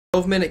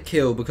12-minute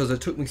kill because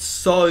it took me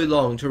so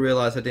long to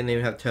realise I didn't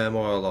even have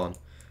turmoil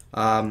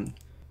on.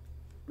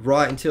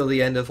 Right until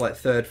the end of like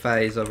third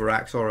phase of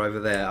Araxor over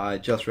there, I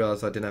just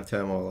realised I didn't have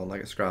turmoil on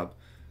like a scrub.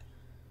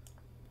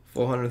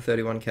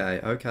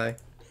 431k, okay.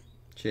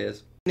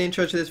 Cheers. An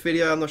intro to this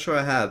video, I'm not sure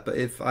I have, but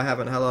if I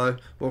haven't, hello.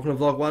 Welcome to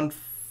vlog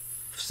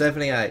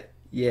 178.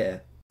 Yeah.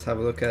 Let's have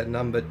a look at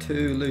number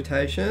 2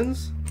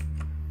 lootations.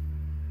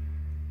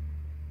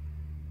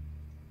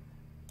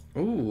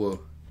 Ooh.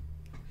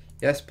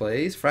 Yes,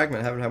 please.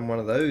 Fragment, haven't had one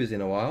of those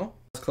in a while.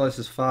 It's close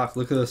as fuck.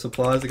 Look at the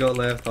supplies I got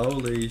left.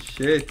 Holy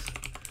shit.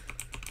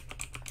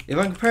 If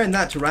I'm comparing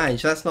that to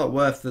range, that's not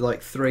worth the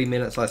like 3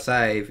 minutes I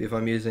save if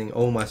I'm using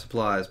all my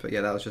supplies. But yeah,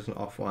 that was just an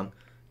off one.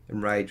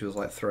 And rage was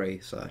like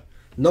 3, so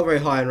not very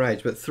high in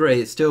rage, but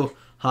 3, it's still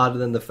harder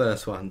than the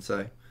first one.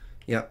 So,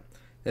 yep.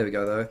 There we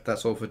go though.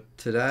 That's all for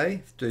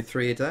today. Do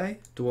 3 a day.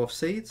 Dwarf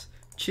seeds.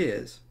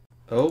 Cheers.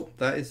 Oh,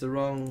 that is the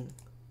wrong.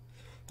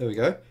 There we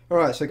go.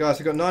 Alright, so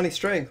guys, I got 90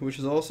 strength, which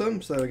is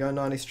awesome. So there we go,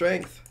 90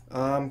 strength.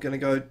 I'm gonna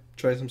go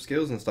train some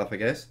skills and stuff, I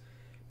guess.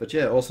 But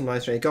yeah, awesome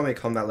 90 strength. It got me a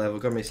combat level,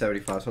 got me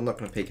 75, so I'm not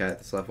gonna PK at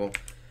this level.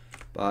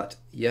 But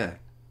yeah,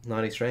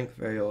 90 strength,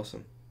 very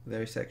awesome.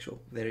 Very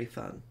sexual, very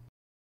fun.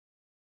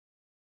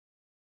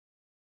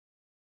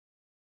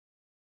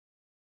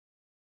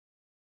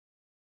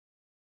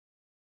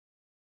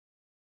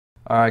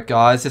 Alright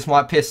guys, this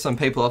might piss some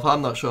people off,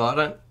 I'm not sure. I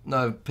don't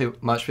know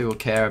much people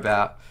care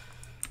about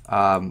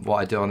what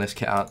I do on this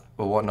account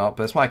or whatnot,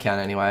 but it's my account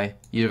anyway.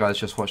 You guys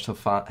just watch to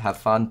have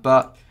fun.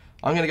 But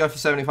I'm going to go for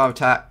 75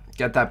 attack,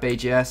 get that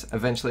BGS,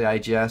 eventually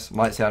AGS.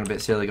 Might sound a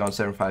bit silly going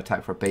 75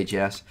 attack for a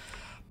BGS,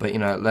 but you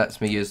know, it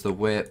lets me use the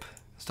whip,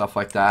 stuff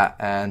like that,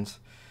 and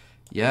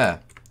yeah.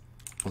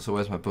 Also,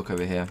 where's my book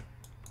over here?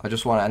 I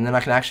just want it, and then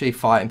I can actually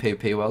fight in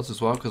PvP worlds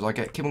as well, because I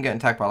keep on getting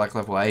attacked by like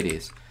level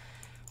 80s.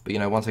 But you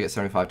know, once I get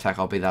 75 attack,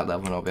 I'll be that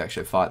level and I'll be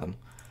actually fight them.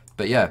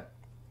 But yeah.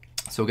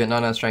 So we'll get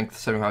 99 strength,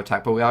 75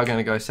 attack, but we are going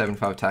to go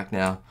 75 attack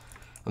now.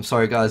 I'm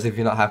sorry guys if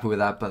you're not happy with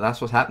that, but that's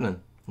what's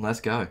happening.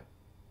 Let's go.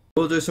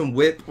 We'll do some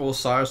whip or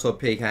Cyrus or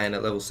PKING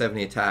at level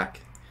 70 attack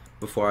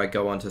before I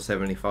go on to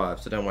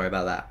 75, so don't worry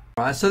about that.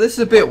 Alright, so this is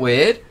a bit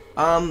weird.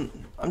 I'm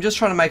just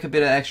trying to make a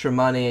bit of extra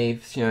money,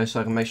 you know,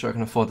 so I can make sure I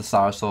can afford the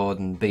Cyrus sword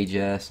and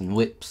BGS and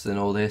whips and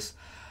all this.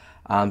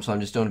 So I'm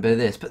just doing a bit of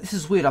this. But this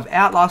is weird, I've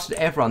outlasted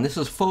everyone. This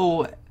is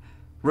full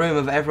room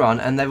of everyone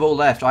and they've all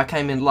left. I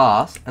came in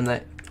last and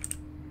they...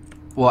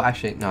 Well,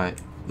 actually, no.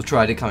 Well, true,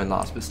 I did come in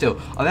last, but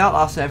still, I've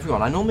outlasted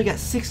everyone. I normally get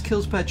 6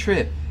 kills per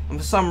trip, and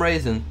for some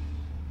reason,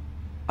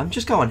 I'm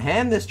just going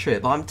ham this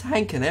trip. I'm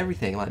tanking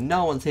everything. Like,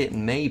 no one's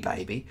hitting me,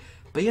 baby.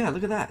 But yeah,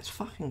 look at that. It's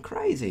fucking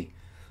crazy.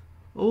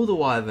 All the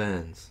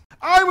wyverns.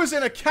 I was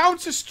in a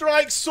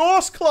Counter-Strike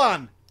Source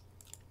clan,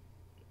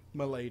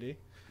 my lady.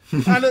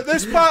 And at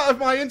this part of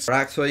my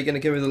Rax, so you're going to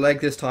give me the leg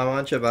this time,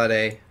 aren't you,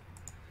 buddy?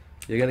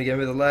 You're going to give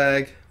me the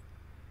leg.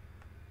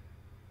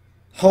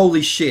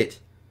 Holy shit.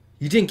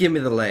 You didn't give me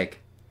the leg.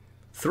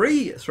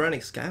 3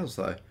 ceramic scales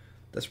though.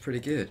 That's pretty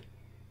good.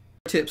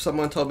 Tip,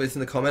 someone told me this in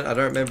the comment. I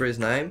don't remember his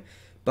name.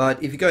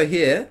 But if you go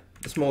here,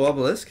 the small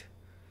obelisk,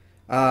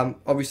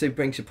 obviously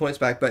brings your points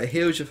back, but it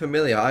heals your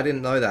familiar. I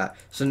didn't know that.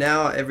 So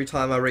now every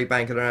time I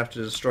rebank, I don't have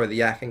to destroy the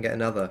yak and get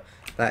another.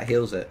 That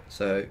heals it.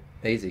 So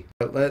easy.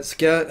 But let's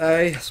get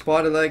a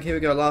spider leg. Here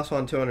we go. Last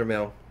one, 200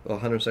 mil. Or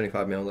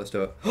 175 mil. Let's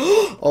do it.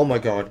 Oh my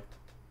god.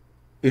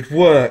 It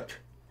worked.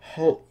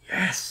 Oh,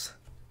 yes.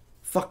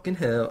 Fucking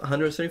hell,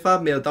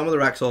 175 mil, done with the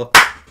Raxor.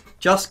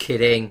 Just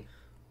kidding.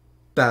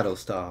 Battle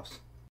staffs.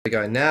 There we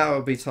go, now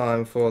it'll be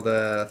time for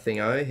the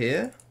thingo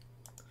here.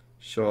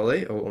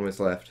 Surely. Oh, almost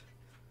left.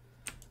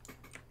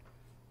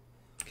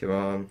 Come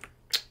on.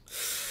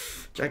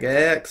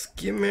 Jagex,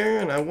 give me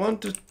and I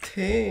want a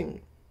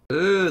ting.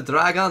 Ooh,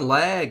 dragon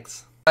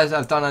legs. Guys,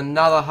 I've done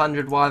another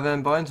 100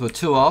 wyvern bones. We're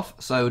 2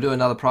 off, so we'll do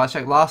another price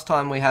check. Last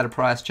time we had a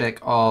price check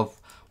of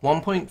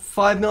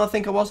 1.5 mil, I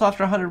think it was,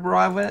 after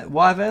 100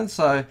 wyverns,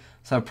 so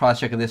price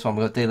check of this one.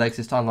 We got D-legs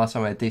this time. Last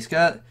time we had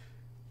D-skirt.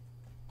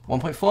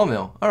 1.4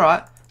 mil.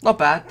 Alright. Not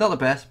bad. Not the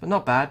best, but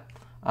not bad.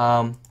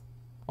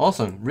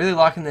 Awesome. Really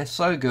liking this.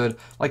 So good.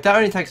 Like, that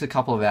only takes a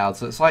couple of hours.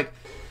 So it's like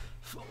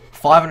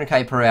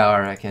 500k per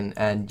hour, I reckon.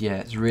 And yeah,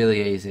 it's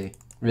really easy.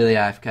 Really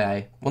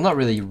AFK. Well, not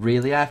really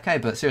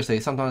AFK, but seriously,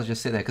 sometimes I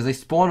just sit there. Because they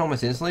spawn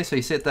almost instantly. So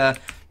you sit there,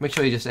 make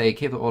sure you just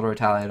keep the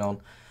auto-retaliate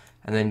on.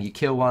 And then you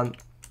kill one.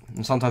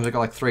 And sometimes I've got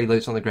like 3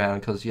 loots on the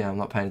ground because, yeah, I'm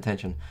not paying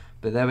attention.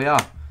 But there we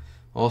are.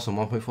 Awesome,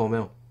 1.4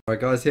 mil. Alright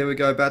guys, here we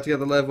go, about to get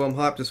the level, I'm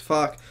hyped as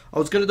fuck. I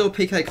was going to do a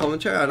PK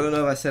commentary, I don't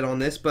know if I said on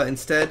this, but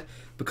instead,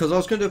 because I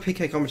was going to do a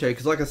PK commentary,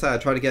 because like I said, I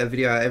try to get a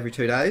video out every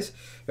 2 days,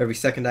 or every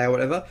second day or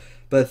whatever,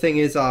 but the thing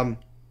is, that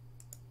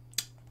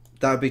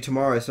would be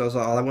tomorrow, so I was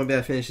like, oh, I won't be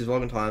able to finish this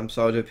vlog in time,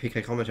 so I'll do a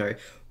PK commentary.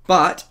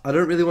 But, I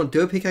don't really want to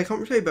do a PK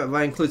commentary, but if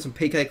I include some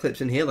PK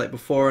clips in here, like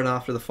before and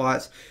after the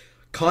fights,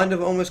 kind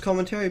of almost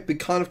commentary,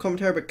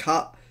 but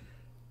cut.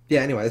 Yeah,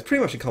 anyway, it's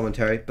pretty much a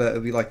commentary, but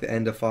it'll be like the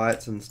end of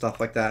fights and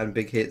stuff like that, and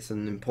big hits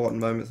and important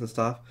moments and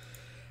stuff.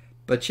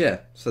 But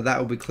yeah, so that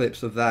will be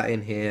clips of that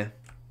in here.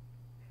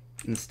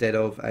 instead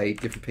of a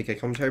different PK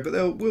commentary. But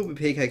there will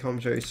be PK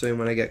commentary soon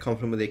when I get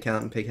confident with the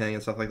account and PKing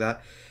and stuff like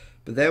that.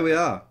 But there we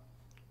are.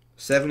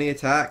 70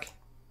 attack.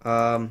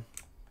 Only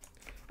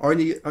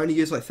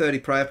used like 30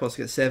 prayer pots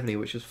to get 70,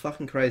 which is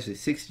fucking crazy.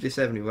 60 to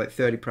 70 with like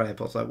 30 prayer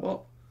pots. Like,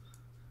 what?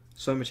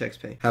 So much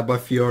XP. Had my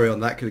Fury on,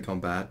 that could have gone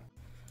bad.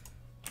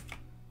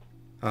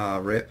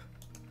 Rip.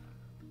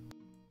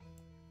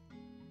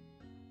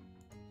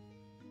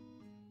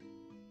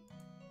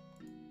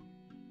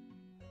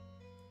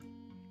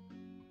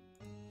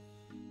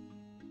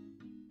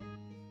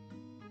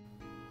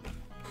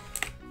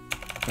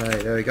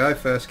 Hey, there we go,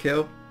 first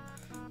kill.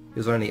 He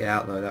was only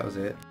out though, that was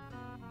it.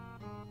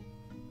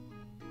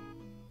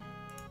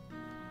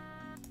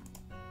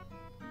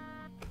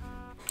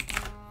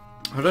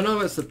 I don't know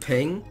if it's the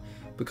ping,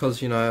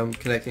 because, you know, I'm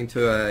connecting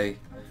to a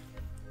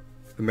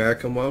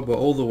American world, where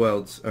all the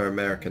worlds are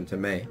American to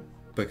me,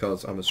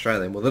 because I'm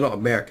Australian. Well, they're not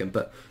American,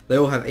 but they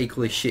all have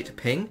equally shit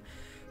ping.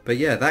 But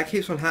yeah, that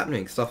keeps on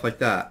happening, stuff like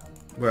that,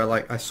 where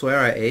like, I swear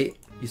I eat,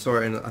 you saw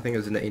it in, I think it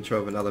was in the intro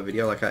of another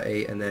video, like I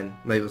eat, and then,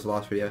 maybe it was the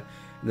last video,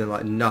 and then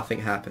like nothing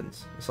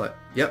happens. It's like,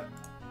 yep,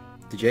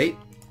 did you eat?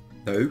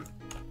 No.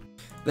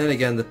 Then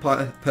again, the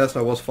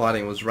person I was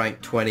fighting was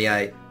ranked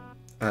 28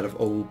 out of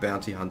all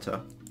bounty hunter.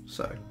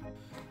 So,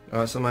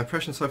 alright, so my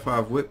impression so far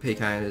of whip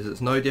PKing is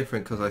it's no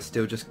different because I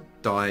still just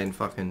die in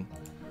fucking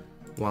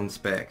one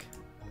spec,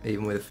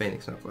 even with a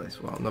Phoenix in place.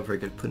 Well, I'm not very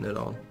good at putting it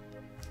on.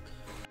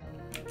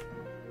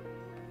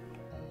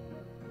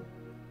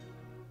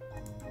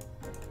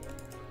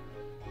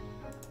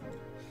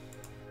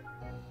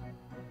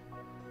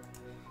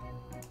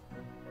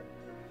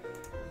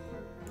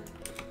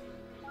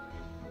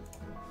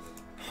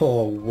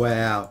 Oh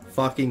wow,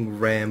 fucking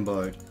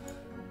Rambo'd.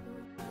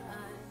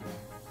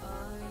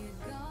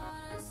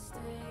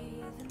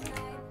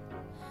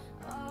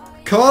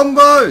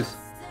 Combos!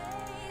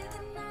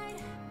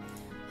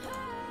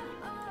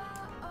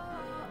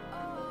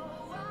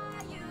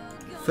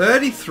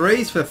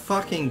 33s for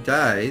fucking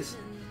days.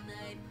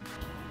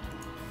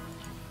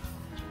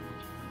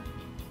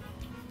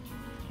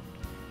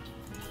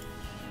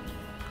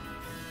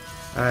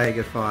 Hey,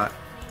 good fight.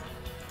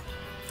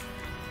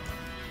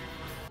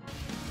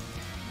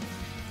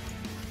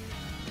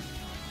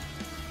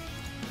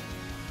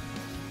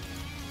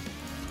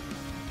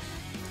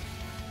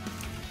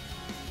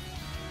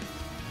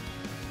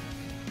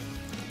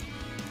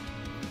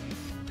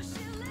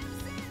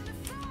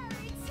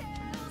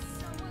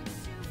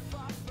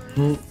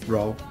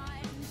 Roll.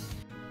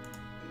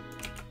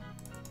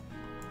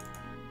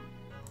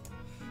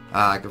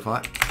 Good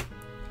fight.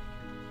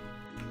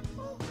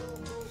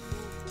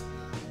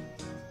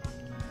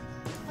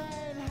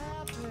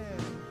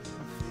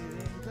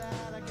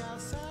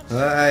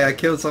 Hey, I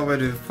killed someone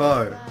with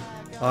foe.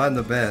 I'm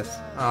the best.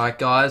 Alright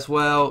guys,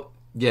 well,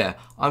 yeah,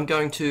 I'm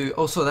going to...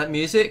 Also, that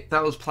music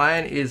that was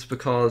playing is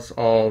because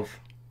of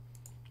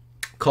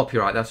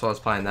copyright, that's why I was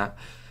playing that.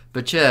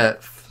 But yeah,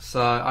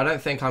 so I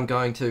don't think I'm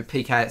going to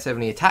PK at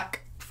 70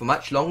 attack for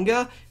much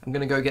longer. I'm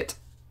going to go get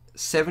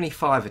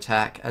 75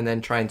 attack and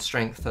then train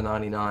strength to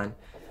 99.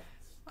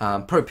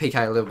 Probably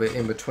PK a little bit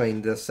in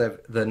between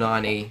the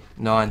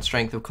 99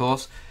 strength, of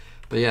course.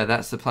 But yeah,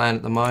 that's the plan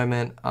at the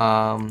moment.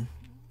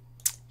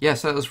 Yeah,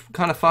 so it was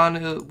kind of fun.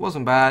 It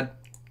wasn't bad.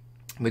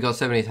 We got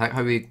 70 attack.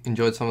 Hope you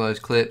enjoyed some of those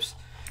clips.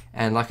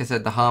 And like I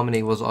said, the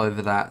harmony was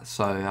over that.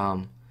 So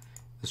I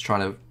was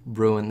trying to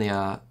ruin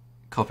the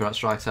copyright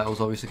strikes that I was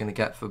obviously going to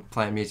get for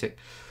playing music.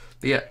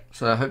 But yeah,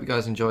 so I hope you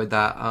guys enjoyed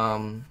that.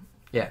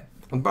 Yeah,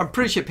 I'm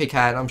pretty shit PK.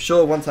 I'm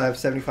sure once I have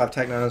 75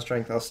 attack, 99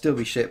 strength, I'll still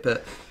be shit.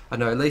 But I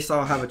know at least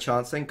I'll have a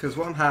chance then. Because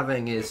what I'm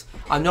having is,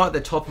 I'm not at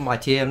the top of my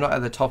tier. I'm not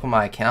at the top of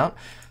my account.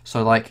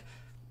 So like,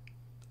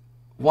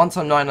 once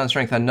I'm 99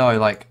 strength, I know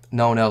like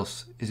no one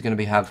else is going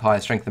to have higher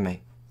strength than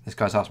me. This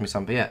guy's asked me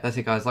something. But yeah, that's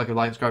it guys. Like,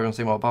 subscribe, and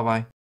see more. Bye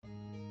bye.